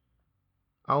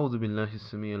أعوذ بالله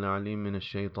السميع العليم من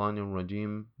الشيطان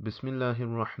الرجيم بسم الله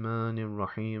الرحمن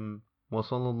الرحيم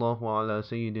وصلى الله على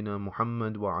سيدنا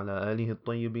محمد وعلى آله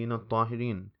الطيبين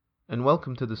الطاهرين. And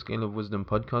welcome to the Scale of Wisdom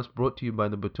podcast brought to you by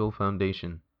the Batul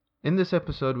Foundation. In this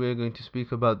episode we are going to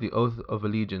speak about the oath of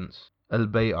allegiance,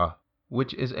 al-Bay'ah,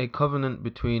 which is a covenant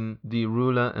between the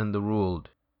ruler and the ruled.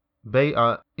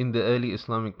 Bay'ah in the early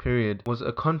Islamic period was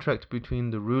a contract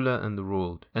between the ruler and the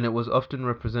ruled, and it was often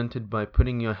represented by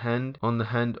putting your hand on the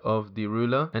hand of the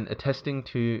ruler and attesting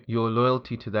to your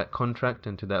loyalty to that contract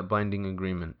and to that binding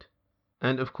agreement.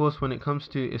 And of course, when it comes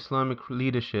to Islamic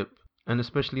leadership, and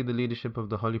especially the leadership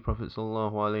of the Holy Prophet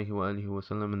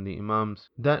ﷺ and the Imams,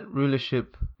 that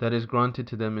rulership that is granted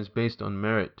to them is based on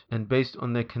merit and based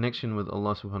on their connection with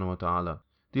Allah subhanahu wa ta'ala.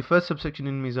 The first subsection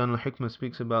in Mizan al-Hikmah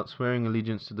speaks about swearing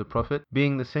allegiance to the Prophet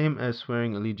being the same as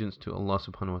swearing allegiance to Allah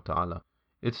subhanahu wa ta'ala.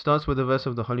 It starts with a verse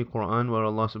of the Holy Quran where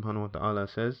Allah subhanahu wa ta'ala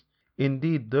says,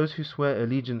 "Indeed, those who swear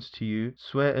allegiance to you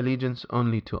swear allegiance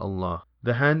only to Allah.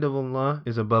 The hand of Allah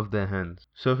is above their hands.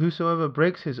 So whosoever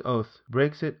breaks his oath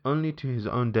breaks it only to his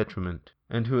own detriment.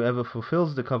 And whoever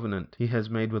fulfills the covenant he has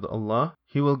made with Allah,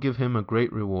 He will give him a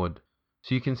great reward."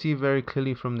 So you can see very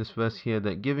clearly from this verse here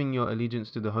that giving your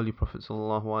allegiance to the Holy Prophet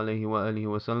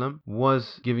ﷺ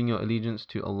was giving your allegiance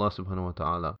to Allah subhanahu wa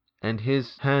ta'ala. And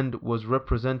his hand was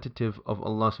representative of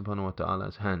Allah subhanahu wa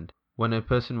ta'ala's hand. When a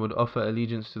person would offer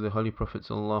allegiance to the Holy Prophet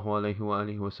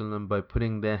ﷺ by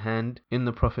putting their hand in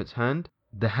the Prophet's hand,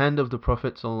 the hand of the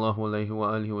Prophet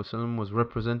ﷺ was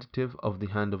representative of the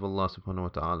hand of Allah subhanahu wa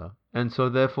ta'ala. And so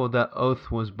therefore that oath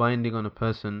was binding on a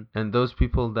person, and those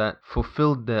people that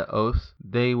fulfilled their oath,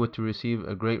 they were to receive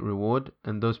a great reward,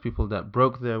 and those people that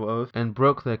broke their oath and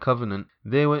broke their covenant,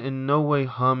 they were in no way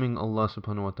harming Allah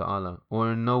subhanahu wa ta'ala,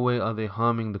 or in no way are they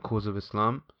harming the cause of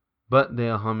Islam, but they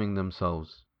are harming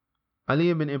themselves. Ali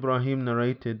ibn Ibrahim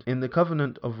narrated, in the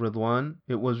covenant of Ridwan,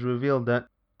 it was revealed that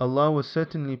Allah was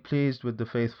certainly pleased with the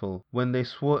faithful when they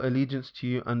swore allegiance to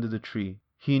you under the tree.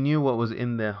 He knew what was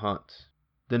in their hearts.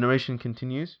 The narration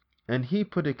continues, and He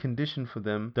put a condition for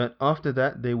them that after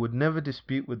that they would never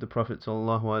dispute with the Prophet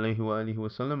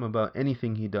ﷺ about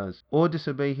anything he does, or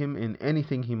disobey him in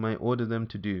anything he might order them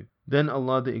to do. Then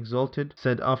Allah the Exalted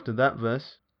said after that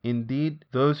verse, "Indeed,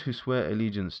 those who swear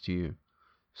allegiance to you."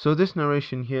 So this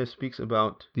narration here speaks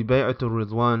about the Bay'atul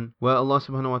Ridwan, where Allah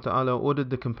subhanahu wa ta'ala ordered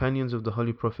the companions of the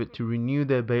Holy Prophet to renew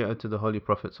their bay'ah to the Holy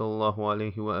Prophet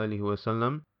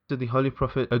ﷺ. So the Holy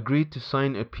Prophet agreed to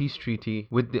sign a peace treaty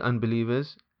with the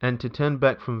unbelievers and to turn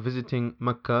back from visiting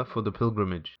Mecca for the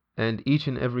pilgrimage. And each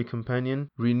and every companion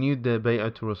renewed their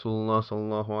bay'ah to Rasulullah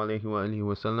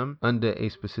ﷺ under a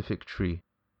specific tree.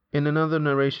 In another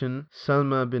narration,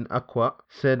 Salma bin Aqwa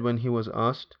said when he was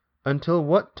asked, "Until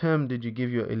what term did you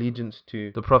give your allegiance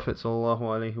to the Prophet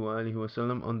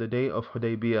ﷺ on the day of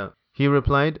Hudaybiyah?" He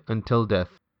replied, "Until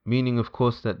death," meaning of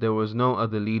course that there was no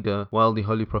other leader while the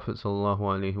Holy Prophet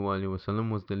ﷺ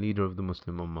was the leader of the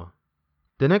Muslim Ummah.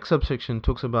 The next subsection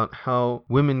talks about how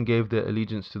women gave their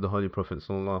allegiance to the Holy Prophet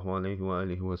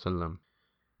ﷺ.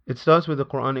 It starts with a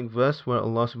Quranic verse where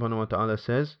Allah subhanahu wa ta'ala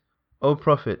says, "O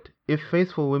Prophet, if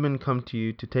faithful women come to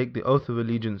you to take the oath of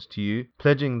allegiance to you,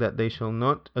 pledging that they shall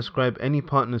not ascribe any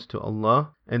partners to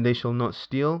Allah, and they shall not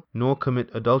steal, nor commit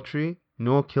adultery,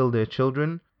 nor kill their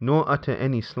children, nor utter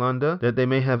any slander that they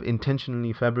may have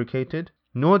intentionally fabricated,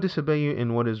 nor disobey you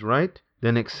in what is right,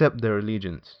 then accept their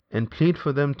allegiance, and plead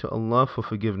for them to Allah for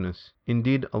forgiveness.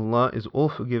 Indeed, Allah is all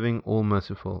forgiving, all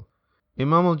merciful."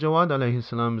 Imam al-Jawad alayhi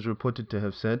salam is reported to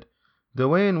have said, "The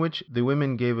way in which the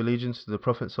women gave allegiance to the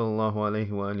Prophet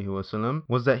ﷺ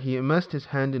was that he immersed his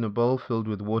hand in a bowl filled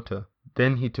with water.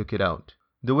 Then he took it out.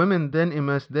 The women then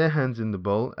immersed their hands in the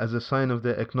bowl as a sign of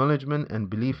their acknowledgement and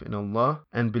belief in Allah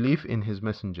and belief in His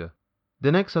Messenger."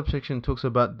 The next subsection talks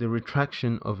about the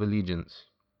retraction of allegiance.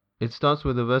 It starts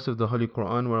with a verse of the Holy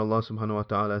Quran where Allah subhanahu wa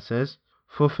ta'ala says,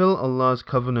 "Fulfill Allah's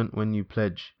covenant when you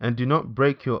pledge, and do not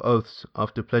break your oaths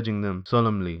after pledging them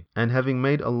solemnly, and having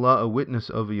made Allah a witness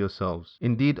over yourselves.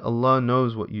 Indeed, Allah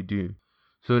knows what you do."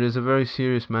 So it is a very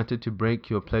serious matter to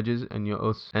break your pledges and your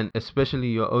oaths, and especially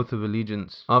your oath of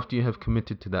allegiance after you have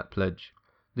committed to that pledge.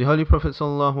 The Holy Prophet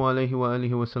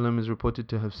ﷺ is reported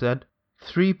to have said,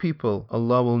 "Three people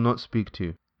Allah will not speak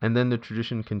to." And then the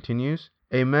tradition continues,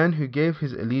 "A man who gave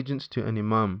his allegiance to an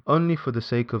Imam only for the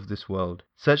sake of this world,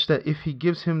 such that if he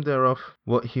gives him thereof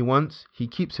what he wants, he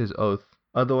keeps his oath,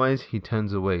 otherwise he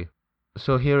turns away."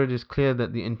 So here it is clear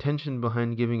that the intention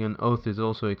behind giving an oath is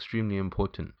also extremely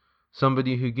important.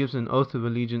 Somebody who gives an oath of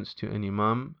allegiance to an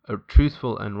Imam, a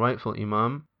truthful and rightful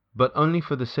Imam, but only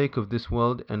for the sake of this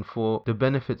world and for the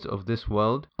benefits of this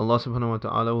world, Allah subhanahu wa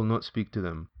ta'ala will not speak to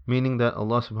them. meaning that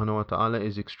Allah subhanahu wa ta'ala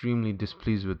is extremely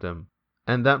displeased with them.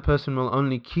 And that person will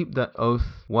only keep that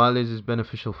oath while it is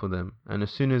beneficial for them, and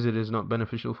as soon as it is not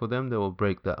beneficial for them, they will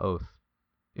break that oath.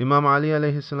 Imam Ali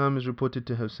alayhi salam is reported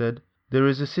to have said, "There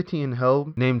is a city in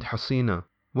hell named Hasina.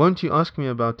 Won't you ask me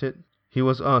about it?" He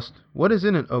was asked, "What is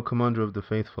in it, O Commander of the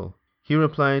Faithful?" He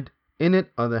replied, "In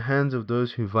it are the hands of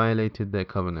those who violated their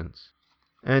covenants."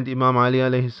 And Imam Ali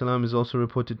alayhi salam is also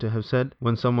reported to have said,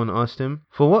 when someone asked him,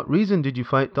 "For what reason did you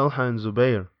fight Talha and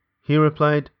Zubayr?" He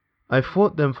replied, "I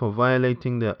fought them for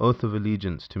violating their oath of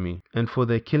allegiance to me, and for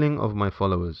their killing of my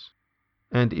followers."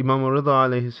 And Imam Rida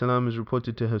alayhi salam is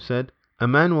reported to have said, "A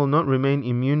man will not remain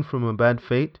immune from a bad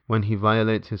fate when he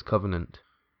violates his covenant."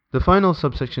 The final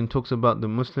subsection talks about the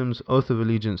Muslims' oath of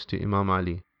allegiance to Imam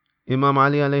Ali. Imam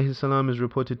Ali alayhi salam is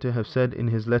reported to have said in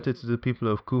his letter to the people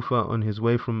of Kufa on his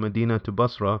way from Medina to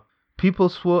Basra, "People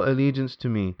swore allegiance to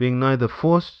me, being neither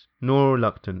forced nor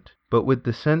reluctant, but with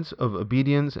the sense of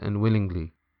obedience and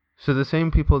willingly." So the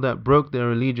same people that broke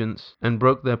their allegiance and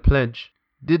broke their pledge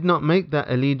did not make that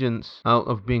allegiance out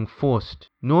of being forced,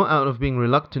 nor out of being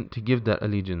reluctant to give that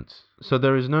allegiance. So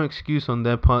there is no excuse on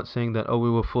their part saying that, "Oh,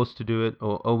 we were forced to do it,"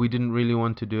 or "Oh, we didn't really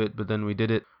want to do it, but then we did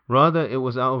it." Rather, it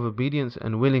was out of obedience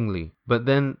and willingly, but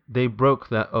then they broke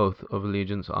that oath of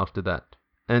allegiance after that.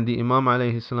 And the Imam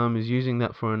alayhi salam is using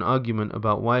that for an argument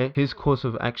about why his course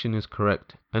of action is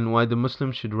correct, and why the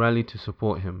Muslims should rally to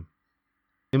support him.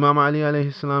 Imam Ali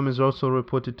alayhi salam is also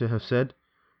reported to have said,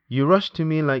 "You rush to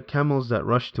me like camels that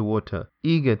rush to water,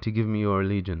 eager to give me your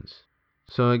allegiance."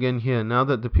 So again here, now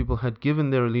that the people had given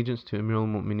their allegiance to Amir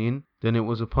al-Mu'mineen, then it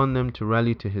was upon them to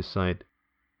rally to his side.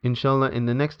 Inshallah, in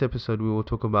the next episode we will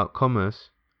talk about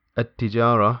commerce,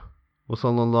 at-tijara, wa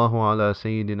sallallahu ala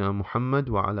Sayyidina Muhammad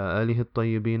wa ala alihi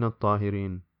at-tayyibin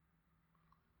at-tahirin.